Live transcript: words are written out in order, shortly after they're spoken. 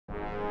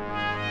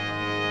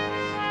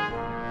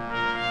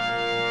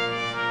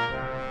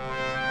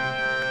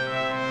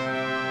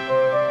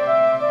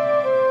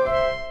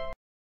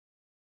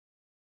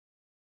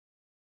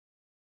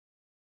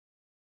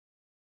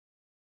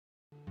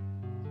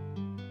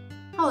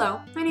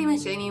Hello, my name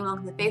is Jamie and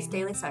welcome to Face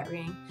Daily Sight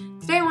Reading.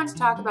 Today I want to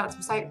talk about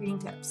some sight reading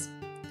tips.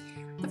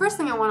 The first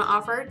thing I want to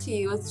offer to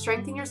you to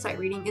strengthen your sight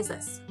reading is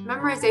this: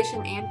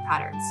 memorization and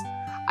patterns.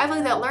 I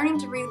believe that learning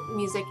to read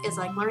music is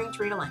like learning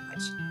to read a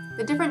language.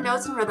 The different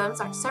notes and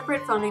rhythms are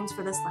separate phonemes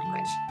for this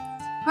language.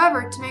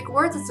 However, to make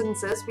words and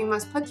sentences, we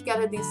must put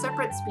together these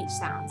separate speech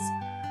sounds.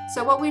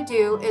 So what we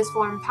do is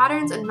form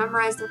patterns and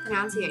memorize their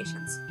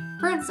pronunciations.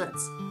 For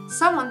instance,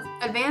 someone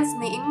advanced in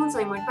the English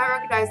language might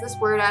recognize this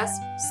word as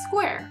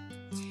square,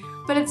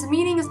 but its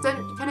meaning is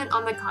dependent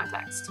on the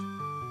context.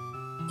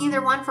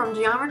 Either one from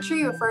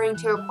geometry, referring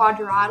to a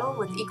quadrilateral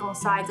with equal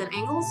sides and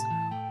angles,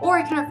 or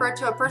it can refer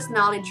to a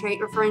personality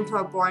trait referring to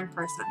a boring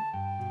person.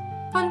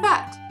 Fun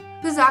fact,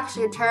 this is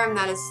actually a term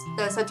that is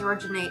said to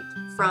originate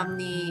from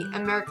the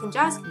American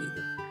jazz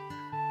community.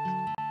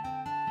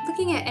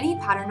 Looking at any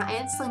pattern,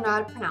 I instantly know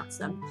how to pronounce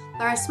them.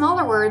 There are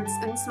smaller words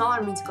and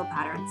smaller musical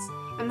patterns,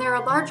 and there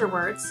are larger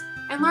words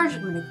and larger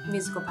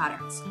musical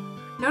patterns.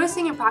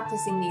 Noticing and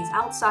practicing these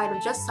outside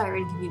of just sight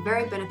reading can be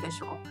very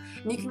beneficial,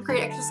 and you can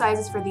create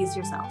exercises for these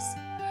yourselves.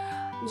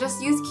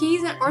 Just use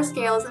keys or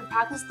scales and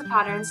practice the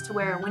patterns to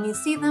where when you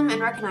see them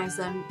and recognize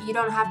them, you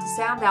don't have to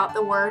sound out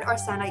the word or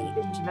sound out each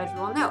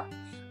individual note,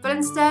 but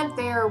instead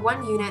they are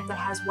one unit that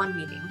has one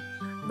meaning.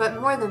 But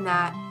more than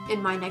that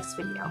in my next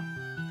video.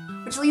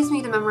 Which leads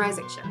me to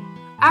memorization.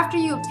 After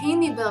you obtain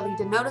the ability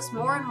to notice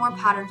more and more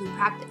patterns in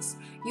practice,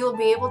 you will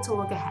be able to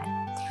look ahead,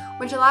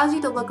 which allows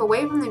you to look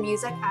away from the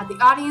music at the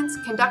audience,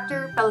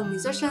 conductor, fellow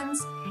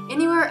musicians,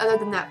 anywhere other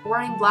than that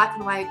boring black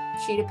and white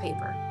sheet of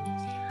paper.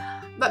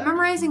 But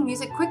memorizing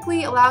music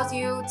quickly allows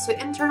you to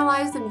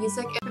internalize the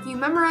music. If you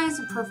memorize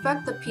and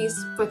perfect the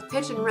piece with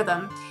pitch and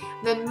rhythm,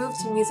 then move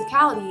to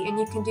musicality, and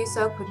you can do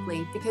so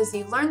quickly because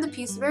you've learned the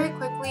piece very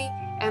quickly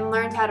and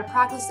learned how to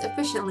practice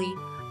efficiently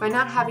by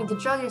not having to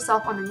drill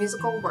yourself on the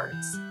musical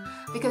words,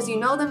 because you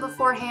know them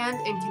beforehand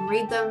and can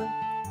read them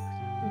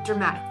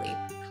dramatically.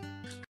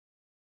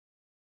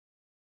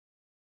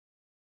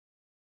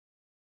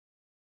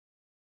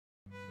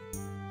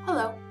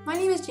 Hello, my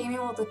name is Jamie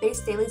with the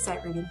Face Daily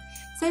Sight Reading.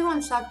 Today I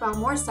want to talk about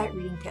more sight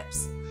reading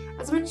tips.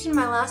 As mentioned in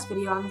my last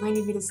video, I'm going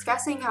to be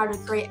discussing how to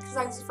create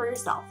exercises for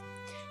yourself.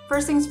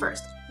 First things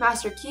first,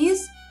 master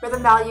keys,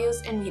 rhythm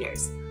values, and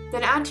meters.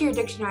 Then add to your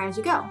dictionary as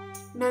you go.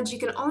 Know that you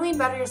can only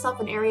better yourself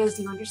in areas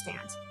you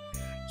understand.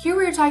 Here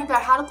we are talking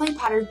about how to play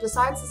patterns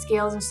besides the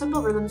scales and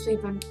simple rhythms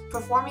we've been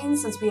performing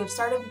since we have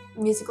started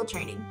musical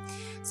training.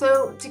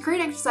 So to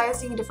create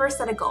exercise, you need to first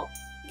set a goal.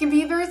 It can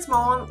be a very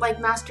small one, like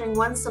mastering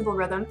one simple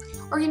rhythm,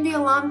 or it can be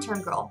a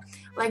long-term goal,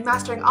 like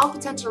mastering all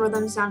potential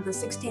rhythms down to the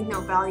 16th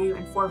note value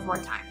in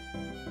 4/4 time.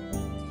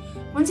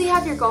 Once you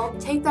have your goal,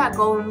 take that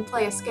goal and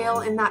play a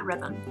scale in that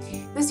rhythm.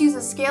 This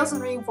uses scales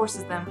and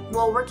reinforces them,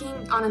 while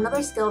working on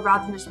another skill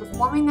rather than just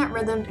performing that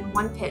rhythm in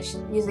one pitch,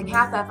 using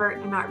half effort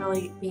and not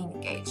really being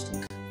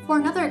engaged. For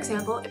another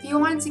example, if you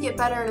wanted to get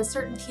better in a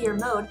certain key or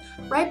mode,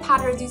 write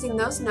patterns using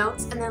those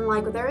notes, and then,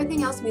 like with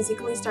everything else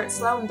musically, start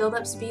slow and build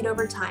up speed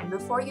over time.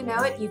 Before you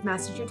know it, you've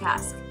mastered your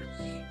task.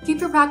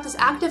 Keep your practice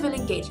active and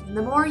engaging.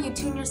 The more you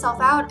tune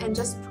yourself out and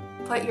just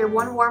put your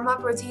one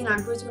warm-up routine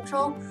on cruise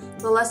control,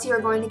 the less you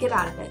are going to get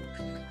out of it.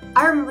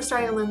 I remember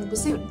starting to learn the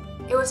bassoon.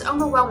 It was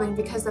overwhelming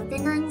because the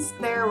fingerings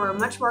there were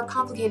much more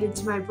complicated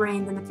to my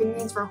brain than the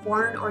fingerings for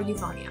horn or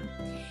euphonium.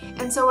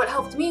 And so what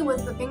helped me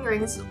with the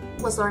fingerings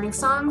was learning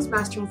songs,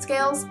 mastering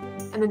scales,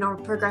 and the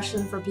normal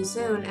progression for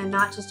bassoon and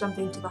not just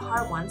jumping to the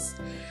hard ones,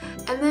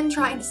 and then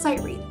trying to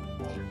sight read.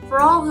 For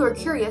all who are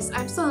curious,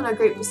 I'm still not a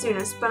great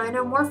bassoonist, but I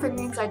know more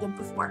fingerings I did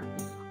before.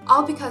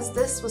 All because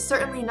this was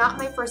certainly not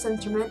my first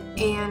instrument,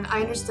 and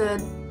I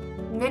understood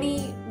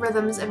many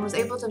rhythms and was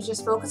able to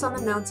just focus on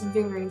the notes and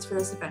fingerings for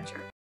this adventure.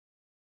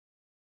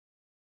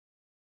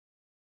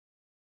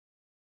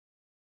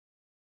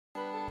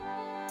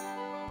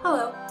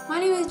 Hello, my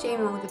name is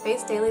Jamie with the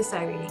Face Daily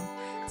Sight Reading.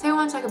 Today I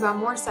want to talk about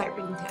more sight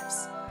reading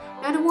tips.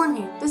 Now to warn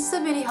you, this is a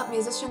video to help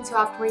musicians who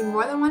have to read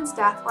more than one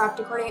staff or have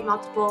to coordinate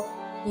multiple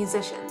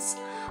musicians,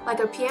 like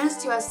a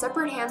pianist who has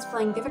separate hands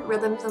playing different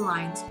rhythms and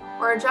lines,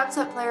 or a drum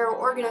set player or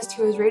organist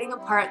who is reading a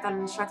part that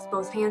instructs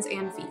both hands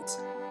and feet.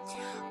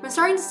 When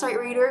starting to sight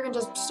read or even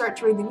just start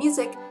to read the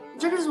music,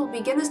 instructors will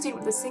begin the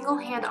student with a single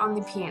hand on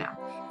the piano,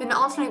 then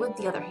alternate with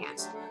the other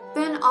hand.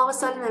 Then all of a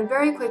sudden and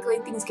very quickly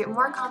things get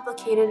more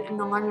complicated and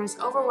the learner is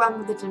overwhelmed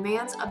with the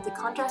demands of the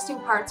contrasting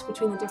parts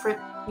between the different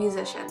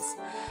musicians.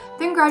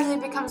 Then gradually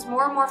it becomes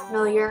more and more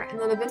familiar, and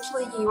then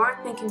eventually you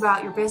aren't thinking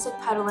about your basic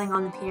pedaling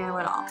on the piano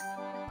at all.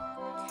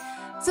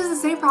 This is the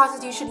same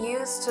process you should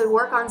use to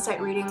work on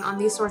sight reading on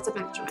these sorts of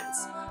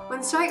instruments.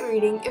 When sight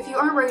reading, if you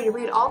aren't ready to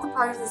read all the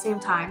parts at the same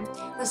time,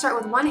 then start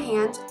with one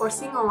hand or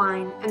single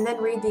line and then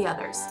read the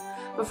others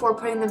before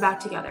putting them back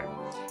together.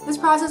 This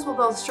process will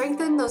both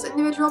strengthen those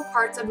individual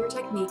parts of your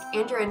technique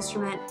and your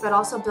instrument, but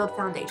also build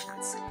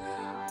foundations.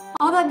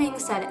 All that being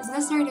said, it's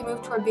necessary to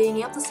move toward being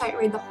able to sight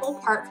read the whole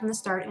part from the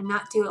start and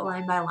not do it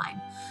line by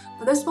line.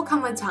 But this will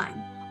come with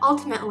time.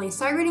 Ultimately,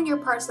 sight reading your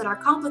parts that are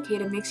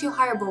complicated makes you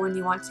hireable when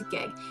you want to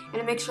gig, and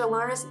it makes your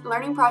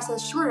learning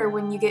process shorter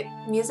when you get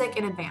music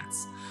in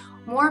advance.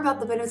 More about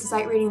the benefits of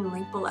sight reading in the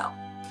link below.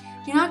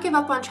 Do not give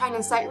up on trying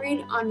to sight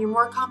read on your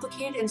more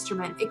complicated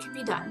instrument. It can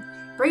be done.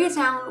 Break it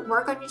down,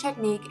 work on your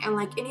technique, and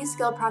like any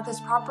skill, practice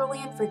properly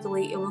and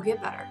frequently, it will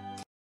get better.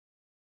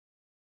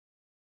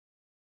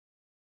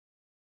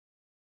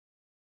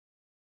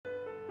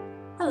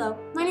 Hello,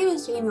 my name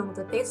is Jamie with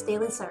the Face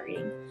Daily Sight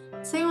Reading.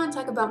 Today I want to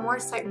talk about more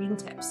sight reading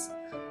tips.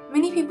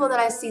 Many people that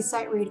I see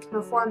sight read can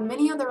perform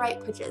many of the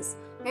right pitches,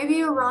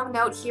 maybe a wrong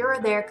note here or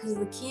there because of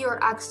the key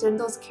or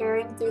accidentals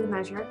carrying through the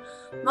measure.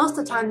 Most of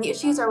the time the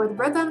issues are with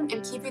rhythm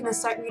and keeping the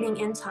sight reading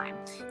in time.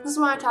 This is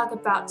what I talk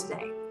about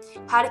today,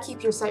 how to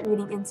keep your sight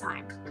reading in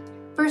time.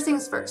 First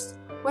things first,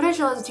 what has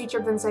you as a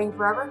teacher been saying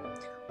forever?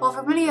 Well,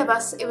 for many of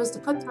us it was to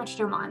put the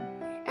metronome on.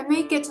 It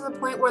may get to the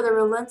point where the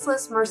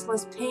relentless,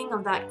 merciless ping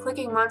of that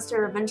clicking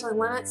monster eventually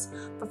limits,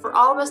 but for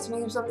all of us to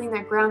do something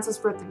that grounds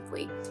us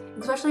rhythmically,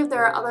 especially if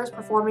there are others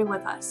performing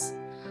with us.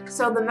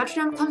 So the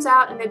metronome comes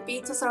out and it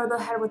beats us over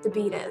the head with the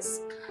beat is.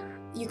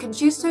 You can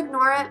choose to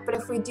ignore it, but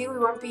if we do, we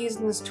won't be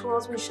using this tool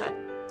as we should.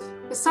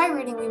 With sight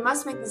reading, we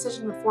must make the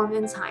decision to perform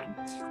in time.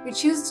 We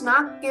choose to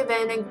not give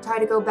in and try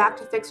to go back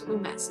to fix what we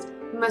missed.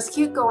 We must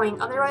keep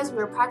going, otherwise we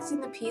are practicing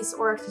the piece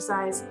or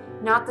exercise,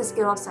 not the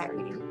skill of sight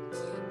reading.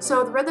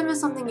 So if the rhythm is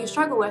something you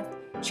struggle with,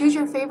 choose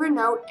your favorite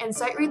note and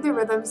sight read the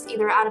rhythms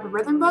either out of a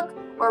rhythm book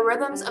or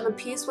rhythms of a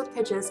piece with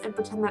pitches and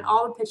pretend that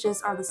all the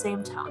pitches are the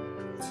same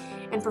tone.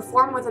 And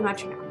perform with a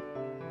metronome.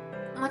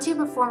 Once you've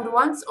performed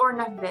once or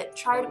enough of it,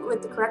 try it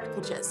with the correct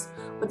pitches,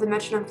 with the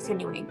metronome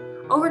continuing.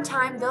 Over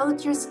time,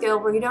 build your skill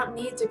where you don't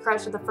need to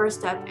correct with the first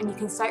step and you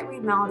can sight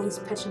read melodies,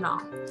 pitch and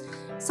all.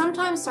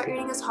 Sometimes sight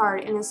reading is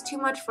hard and is too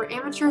much for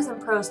amateurs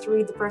and pros to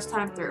read the first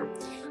time through,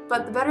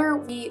 but the better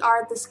we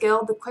are at the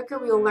skill, the quicker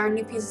we will learn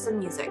new pieces of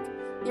music.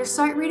 Your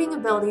sight reading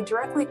ability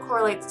directly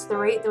correlates to the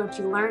rate at which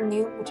you learn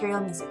new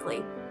material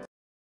musically.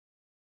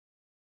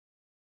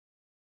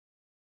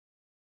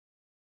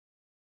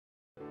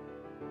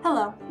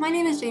 Hello, my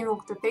name is Jamie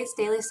with the Face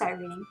Daily Sight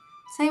Reading.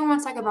 Today I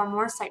want to talk about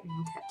more sight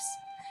reading tips.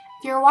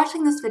 If you are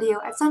watching this video,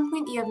 at some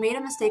point you have made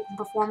a mistake when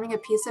performing a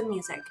piece of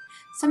music.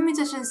 Some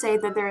musicians say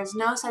that there is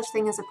no such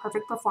thing as a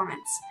perfect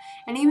performance.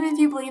 And even if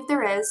you believe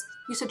there is,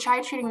 you should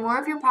try treating more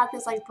of your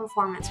practice like a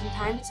performance from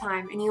time to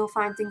time and you will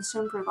find things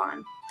to improve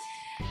on.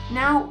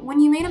 Now, when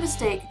you made a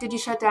mistake, did you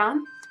shut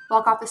down?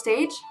 Walk off the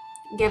stage?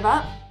 Give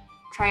up?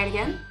 Try it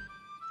again?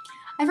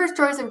 I've heard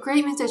stories of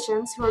great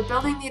musicians who were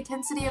building the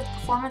intensity of the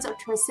performance up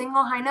to a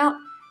single high note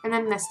and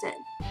then missed it.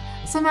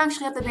 Some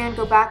actually had the band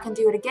go back and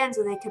do it again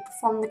so they could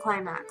perform the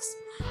climax.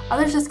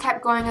 Others just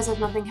kept going as if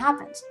nothing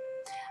happened.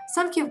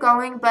 Some keep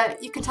going,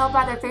 but you can tell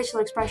by their facial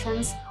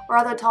expressions or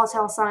other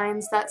telltale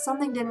signs that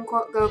something didn't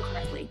go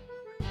correctly.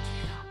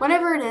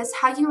 Whatever it is,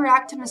 how you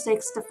react to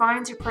mistakes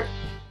defines your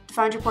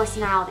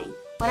personality.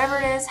 Whatever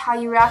it is, how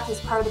you react is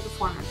part of the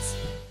performance.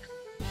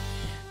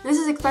 This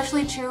is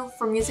especially true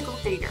for musical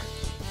theater.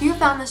 If you have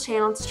found this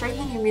channel to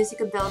strengthen your music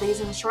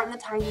abilities and shorten the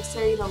time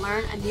necessary to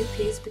learn a new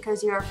piece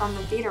because you are from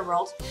the theater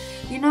world,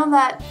 you know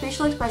that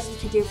facial expressions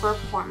can do for a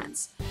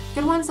performance.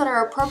 Good ones that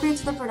are appropriate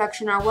to the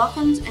production are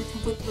welcomed and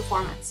complete the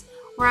performance,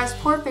 whereas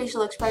poor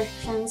facial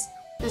expressions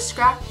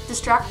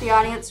distract the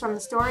audience from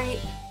the story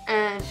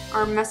and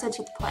our message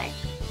of the play.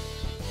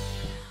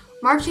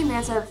 Marching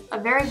bands have a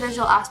very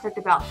visual aspect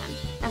about them,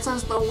 and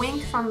since the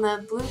wink from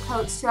the Blue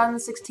Coats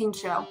 2016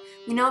 show,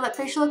 we know that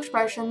facial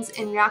expressions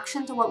in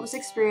reaction to what was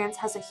experienced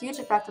has a huge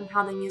effect on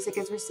how the music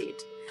is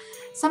received.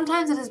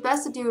 Sometimes it is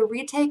best to do a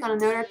retake on a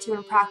note or two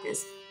in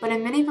practice, but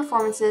in many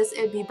performances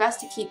it would be best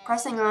to keep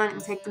pressing on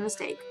and take the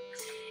mistake.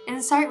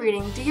 In sight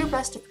reading, do your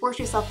best to force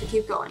yourself to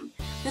keep going.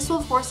 This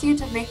will force you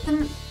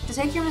to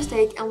take your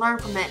mistake and learn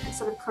from it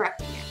instead of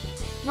correcting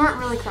it. You aren't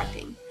really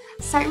correcting.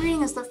 Sight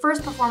reading is the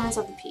first performance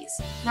of the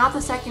piece, not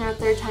the second or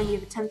third time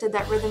you've attempted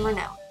that rhythm or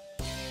note.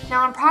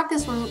 Now in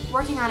practice, when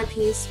working on a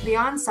piece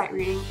beyond sight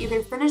reading,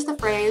 either finish the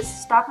phrase,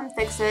 stop and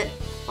fix it,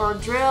 or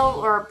drill,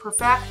 or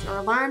perfect,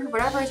 or learn,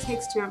 whatever it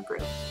takes to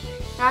improve.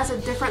 That is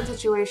a different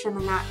situation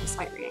than that of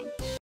sight reading.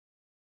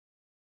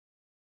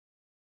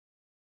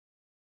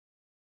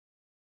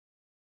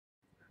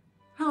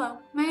 Hello,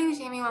 my name is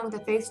Jamie with the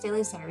Face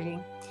Daily Sight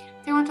Reading.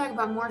 Today I want to talk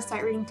about more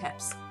sight reading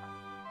tips.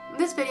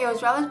 This video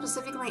is rather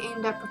specifically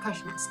aimed at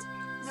percussionists.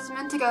 This is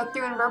meant to go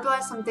through and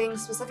verbalize some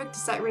things specific to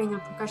sight reading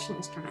of percussion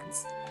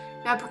instruments.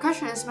 Now,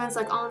 percussion instruments,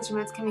 like all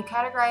instruments, can be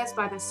categorized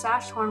by the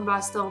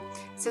Sash-Hornbostel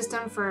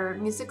system for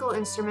musical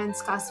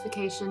instruments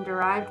classification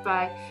derived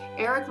by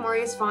Erich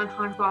Maurice von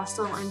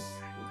Hornbostel and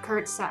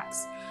Kurt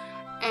Sachs,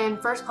 and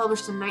first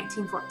published in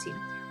 1914.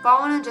 But I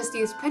want to just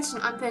use pitched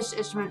and unpitched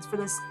instruments for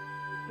this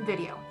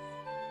video.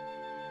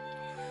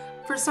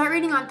 For sight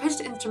reading on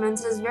pitched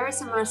instruments, it is very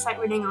similar to sight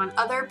reading on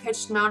other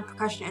pitched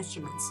non-percussion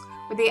instruments,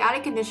 with the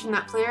added condition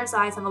that players'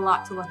 eyes have a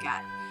lot to look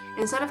at.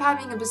 Instead of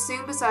having a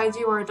bassoon beside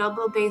you or a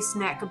double bass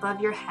neck above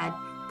your head,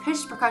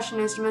 pitched percussion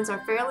instruments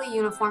are fairly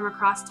uniform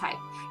across type.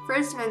 For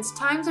instruments,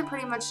 chimes are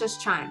pretty much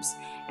just chimes,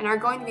 and are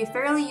going to be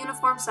fairly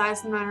uniform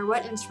size no matter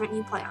what instrument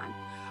you play on.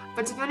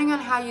 But depending on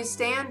how you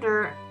stand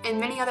or in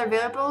many other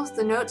variables,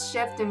 the notes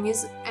shift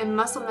and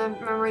muscle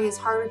memory is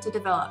harder to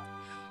develop.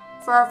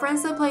 For our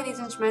friends that play these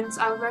instruments,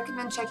 I would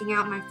recommend checking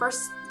out my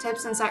first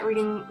tips in sight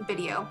reading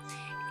video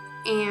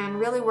and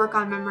really work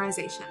on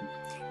memorization.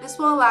 This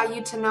will allow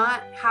you to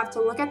not have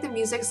to look at the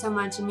music so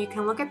much, and you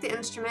can look at the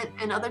instrument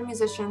and other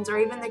musicians or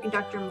even the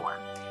conductor more.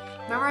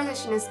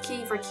 Memorization is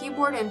key for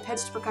keyboard and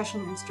pitched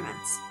percussion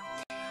instruments.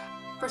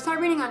 For sight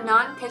reading on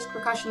non-pitched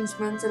percussion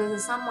instruments, it is in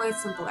some ways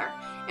simpler,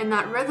 in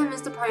that rhythm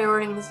is the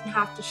priority and doesn't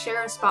have to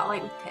share a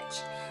spotlight with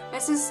pitch.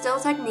 This is still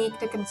technique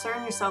to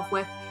concern yourself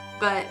with,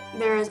 but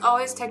there is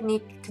always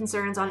technique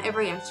concerns on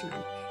every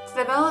instrument. To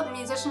develop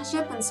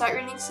musicianship and sight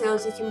reading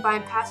skills, you can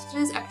combine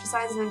passages,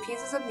 exercises, and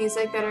pieces of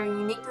music that are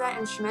unique to that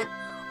instrument,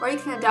 or you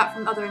can adapt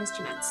from other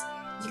instruments.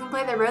 You can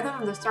play the rhythm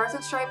of the Stars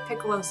and Stripes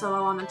piccolo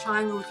solo on the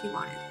triangle if you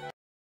wanted.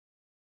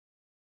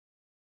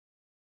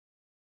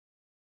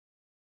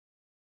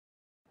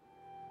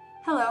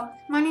 Hello,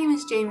 my name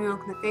is Jamie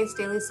Welcome to Faith's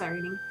Daily Sight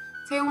Reading.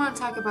 Today I want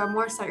to talk about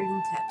more sight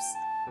reading tips.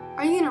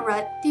 Are you in a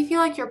rut? Do you feel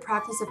like your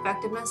practice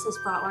effectiveness is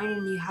flatlining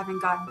and you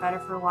haven't gotten better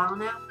for a while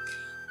now?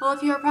 Well,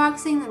 if you are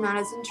practicing, then that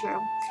isn't true.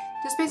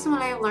 Just based on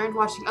what I have learned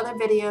watching other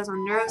videos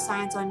on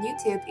neuroscience on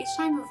YouTube, each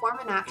time you perform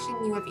an action,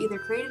 you have either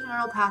created a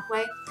neural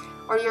pathway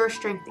or you are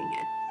strengthening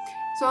it.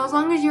 So as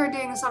long as you are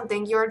doing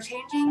something, you are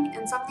changing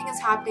and something is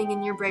happening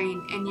in your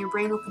brain, and your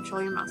brain will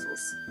control your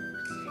muscles.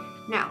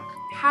 Now,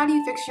 how do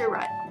you fix your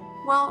rut?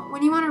 Well,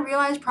 when you want to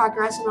realize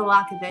progress or the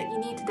lack of it, you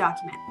need to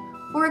document.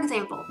 For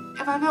example,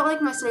 if I felt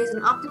like my studies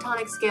in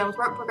octatonic scales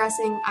weren't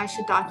progressing, I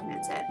should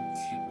document it.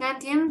 Then at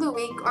the end of the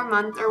week or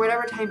month or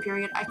whatever time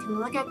period, I can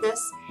look at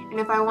this, and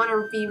if I want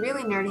to be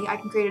really nerdy, I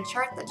can create a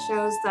chart that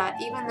shows that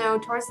even though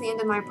towards the end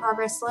of my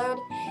progress slowed,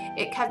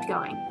 it kept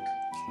going.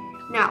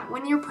 Now,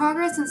 when your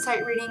progress in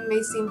sight reading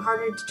may seem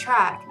harder to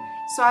track,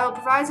 so I will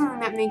provide something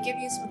that may give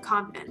you some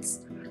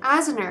confidence.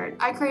 As a nerd,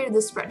 I created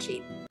this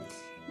spreadsheet.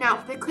 Now,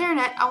 for the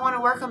clarinet, I want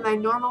to work on my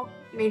normal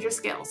major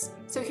scales.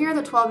 So here are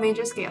the 12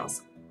 major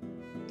scales.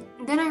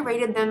 And then I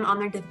rated them on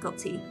their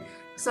difficulty,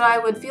 so I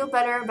would feel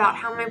better about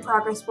how my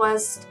progress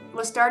was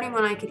starting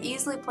when I could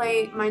easily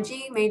play my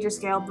G major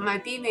scale, but my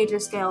B major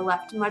scale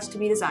left much to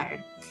be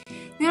desired.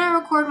 Then I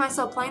record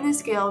myself playing the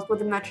scales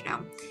with a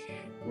metronome.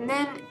 And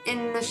then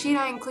in the sheet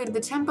I included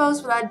the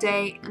tempos for that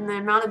day and the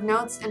amount of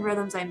notes and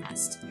rhythms I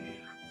missed.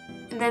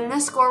 And then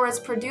this score was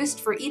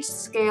produced for each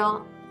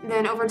scale.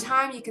 Then over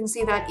time you can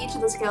see that each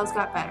of the scales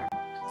got better.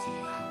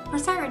 For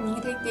sight reading,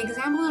 you take the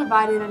example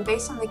divided and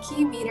based on the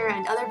key meter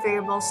and other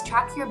variables,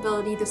 track your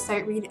ability to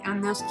sight read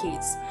on those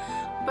keys.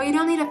 But you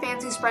don't need a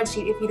fancy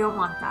spreadsheet if you don't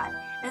want that.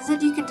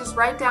 Instead, you can just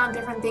write down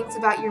different things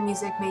about your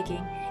music making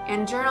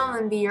and journal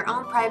and be your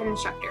own private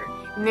instructor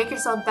and make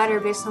yourself better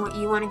based on what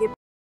you want to get.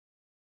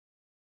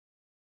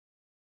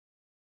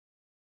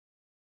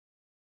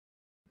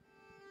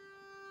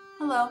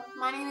 Hello,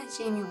 my name is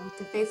Jamie with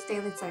the Faith's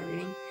Daily Sight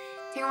Reading.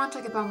 Today I want to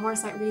talk about more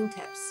sight reading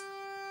tips.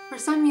 For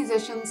some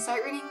musicians,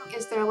 sight reading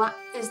is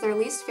their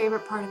least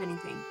favorite part of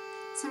anything.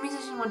 Some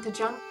musicians want to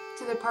jump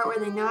to the part where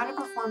they know how to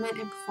perform it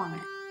and perform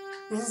it.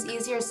 This is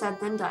easier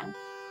said than done.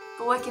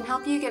 But what can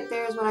help you get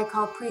there is what I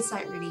call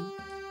pre-sight reading.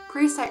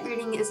 Pre-sight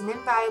reading is an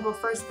invaluable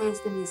first glance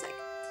at the music.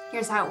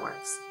 Here's how it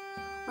works.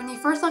 When you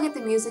first look at the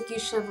music, you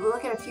should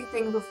look at a few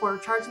things before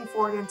charging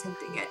forward and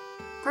attempting it.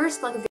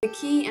 First, look at the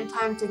key and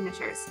time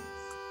signatures.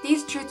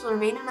 These truths will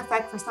remain in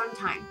effect for some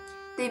time.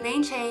 They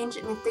may change,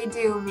 and if they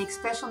do, make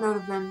special note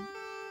of them.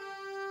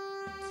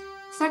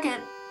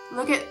 Second,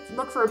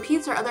 look for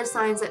repeats or other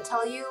signs that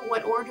tell you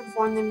what order to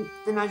perform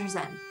the measures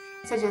in,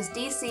 such as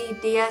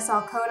DC, DS,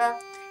 all coda,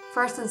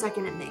 first and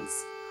second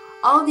endings.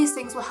 All of these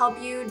things will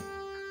help you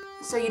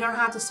so you don't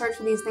have to search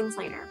for these things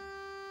later.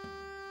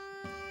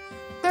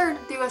 Third,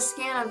 do a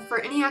scan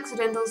for any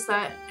accidentals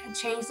that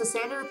change the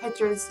standard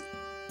pictures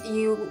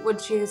you would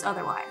choose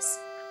otherwise.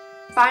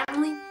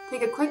 Finally,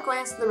 take a quick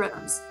glance at the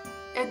rhythms.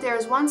 If there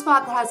is one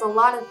spot that has a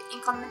lot of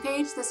ink on the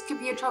page, this could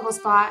be a trouble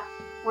spot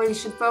where you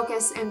should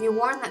focus and be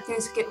warned that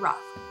things get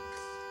rough.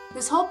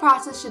 This whole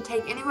process should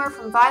take anywhere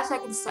from 5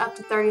 seconds to up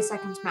to 30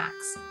 seconds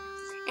max.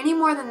 Any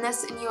more than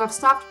this and you have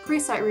stopped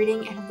pre-sight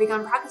reading and have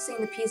begun practicing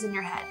the piece in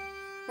your head.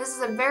 This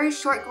is a very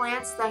short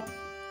glance that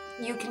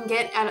you can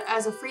get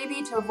as a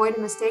freebie to avoid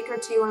a mistake or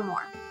two or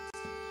more.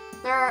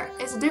 There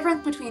is a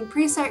difference between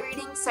pre-sight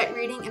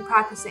reading, and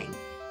practicing.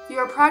 If you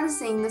are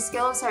practicing the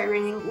skill of sight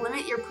reading,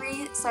 limit your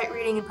pre-sight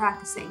reading and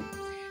practicing.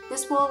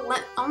 This will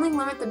only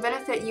limit the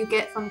benefit you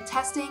get from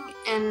testing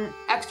and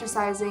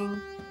exercising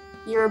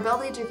your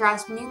ability to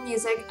grasp new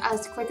music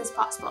as quick as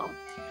possible.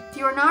 If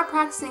you are not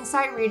practicing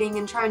sight reading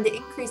and trying to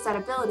increase that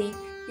ability,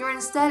 you are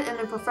instead in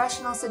a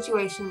professional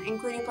situation,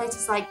 including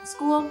places like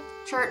school,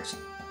 church,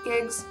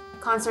 gigs,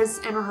 concerts,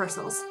 and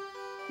rehearsals.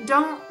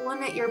 Don't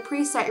limit your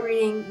pre-sight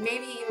reading,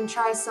 maybe even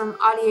try some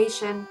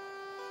audiation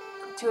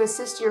to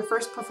assist your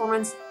first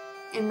performance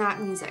in that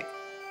music.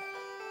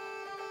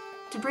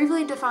 To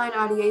briefly define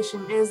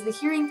audiation, it is the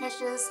hearing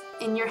pitches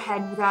in your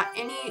head without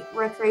any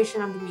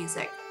recreation of the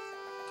music.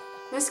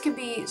 This could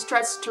be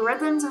stretched to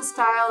rhythms and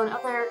style and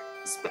other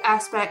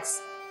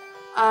aspects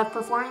of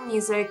performing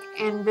music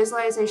and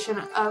visualization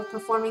of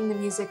performing the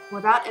music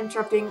without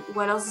interrupting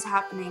what else is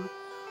happening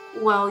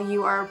while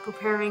you are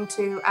preparing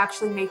to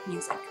actually make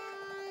music.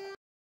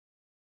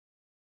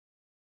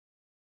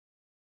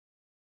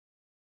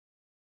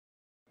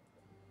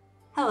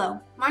 Hello,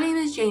 my name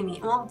is Jamie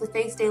and welcome to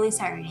Faith's Daily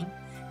Sight Reading.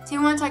 Today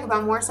I want to talk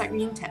about more sight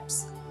reading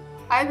tips.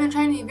 I have been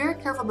trying to be very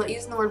careful about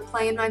using the word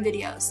play in my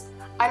videos.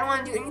 I don't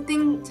want to do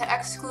anything to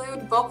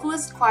exclude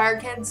vocalists, choir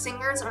kids,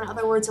 singers, or in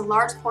other words, a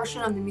large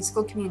portion of the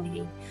musical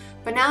community.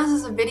 But now this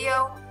is a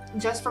video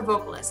just for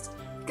vocalists,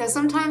 because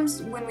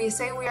sometimes when we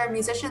say we are a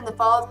musician, the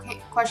follow-up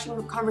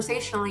question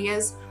conversationally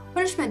is,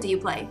 what instrument do you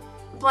play?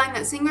 Implying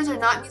that singers are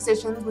not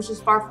musicians, which is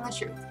far from the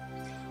truth.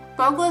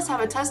 Vocalists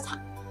have a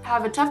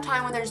tough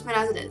time with their instrument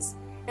as it is.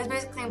 It's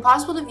basically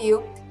impossible to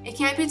view. It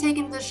can't be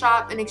taken to the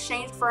shop in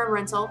exchange for a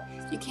rental.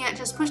 You can't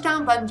just push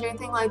down buttons or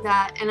anything like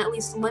that and at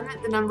least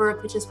limit the number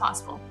of pitches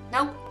possible.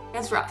 Nope,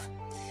 it's rough.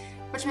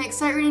 Which makes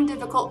sight reading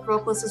difficult for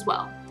vocalists as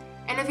well.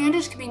 An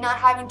advantage could be not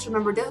having to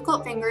remember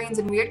difficult fingerings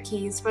and weird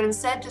keys, but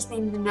instead just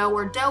needing to know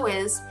where do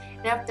is,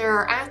 and if there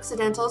are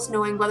accidentals,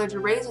 knowing whether to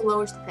raise or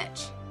lower the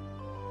pitch.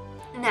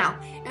 Now,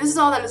 if this is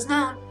all that is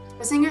known,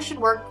 the singer should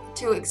work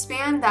to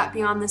expand that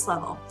beyond this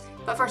level.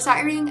 But for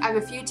sight reading, I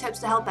have a few tips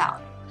to help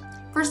out.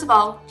 First of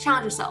all,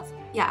 challenge yourself.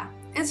 Yeah,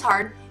 it's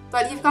hard,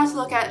 but you've got to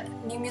look at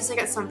new music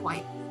at some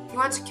point. You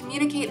want to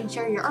communicate and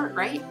share your art,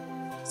 right?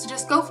 So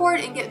just go for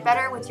it and get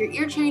better with your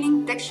ear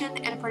training, diction,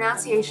 and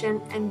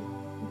pronunciation, and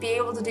be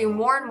able to do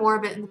more and more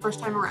of it in the first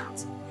time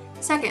around.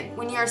 Second,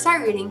 when you are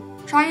sight reading,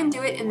 try and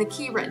do it in the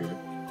key written,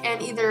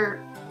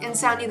 and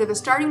sound either the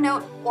starting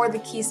note or the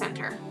key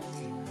center.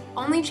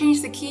 Only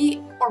change the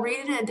key or read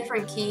it in a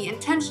different key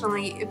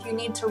intentionally if you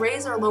need to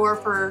raise or lower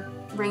for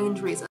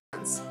range reasons.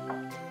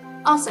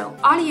 Also,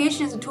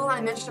 audiation is a tool that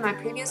I mentioned in my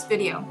previous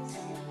video,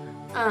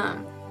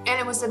 and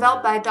it was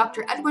developed by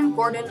Dr. Edwin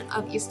Gordon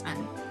of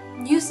Eastman.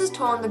 Use this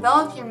tool and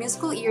develop your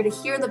musical ear to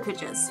hear the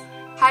pitches.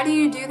 How do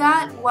you do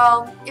that?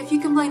 Well, if you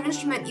can play an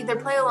instrument, either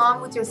play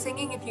along with your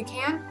singing if you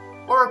can,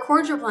 or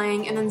record your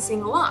playing and then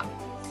sing along.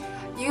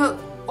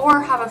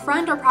 Or have a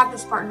friend or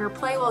practice partner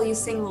play while you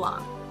sing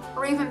along,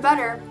 or even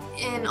better,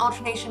 in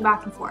alternation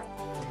back and forth.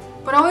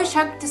 But always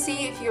check to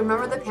see if you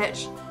remember the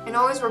pitch, and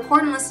always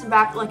record and listen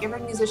back like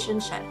every musician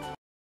should.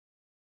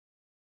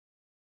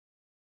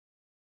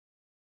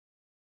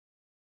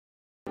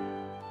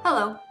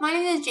 Hello, my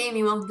name is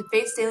Jamie. Welcome to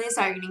Faith's Daily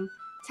Sight Reading.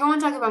 Today I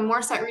want to talk about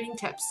more sight reading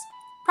tips.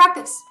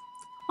 Practice!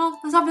 Well,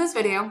 that's all for this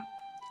video.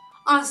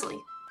 Honestly,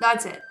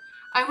 that's it.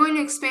 I'm going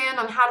to expand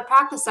on how to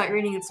practice sight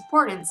reading and its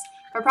importance,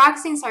 but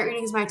practicing sight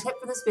reading is my tip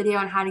for this video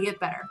on how to get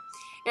better.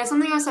 It is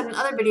something I've said in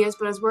other videos,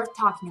 but is worth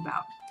talking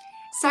about.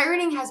 Sight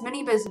reading has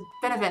many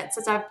benefits,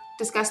 as I've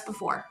discussed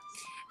before.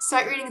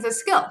 Sight reading is a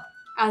skill,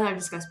 as I've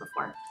discussed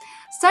before.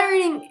 Sight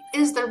reading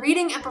is the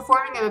reading and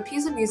performing of a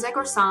piece of music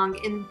or song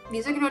in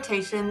music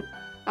notation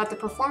that the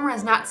performer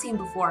has not seen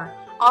before,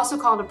 also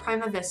called a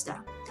prima vista.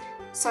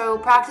 So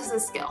practice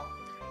this skill.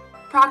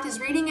 Practice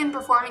reading and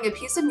performing a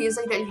piece of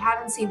music that you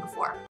haven't seen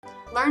before.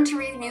 Learn to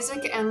read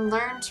music and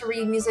learn to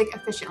read music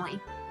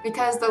efficiently,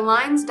 because the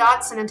lines,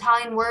 dots, and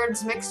Italian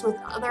words mixed with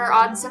other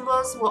odd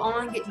symbols will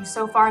only get you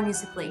so far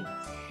musically.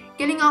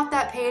 Getting off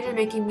that page and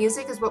making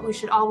music is what we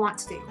should all want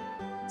to do.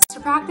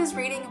 So practice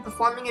reading and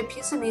performing a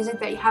piece of music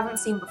that you haven't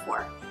seen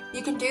before.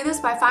 You can do this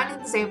by finding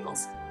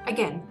examples.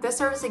 Again, this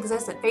service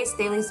exists at Faith's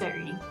Daily Sight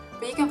Reading,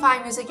 but you can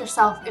find music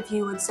yourself if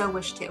you would so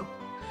wish to.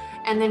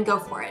 And then go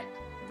for it.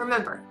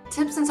 Remember,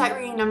 tips in sight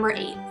reading number 8,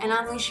 and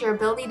unleash your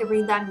ability to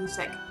read that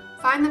music.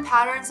 Find the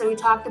patterns that we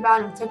talked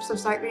about in tips of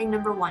sight reading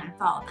number 1 and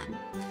follow them.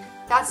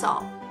 That's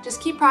all. Just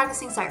keep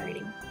practicing sight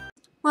reading.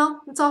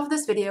 Well, that's all for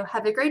this video.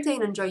 Have a great day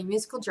and enjoy your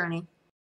musical journey.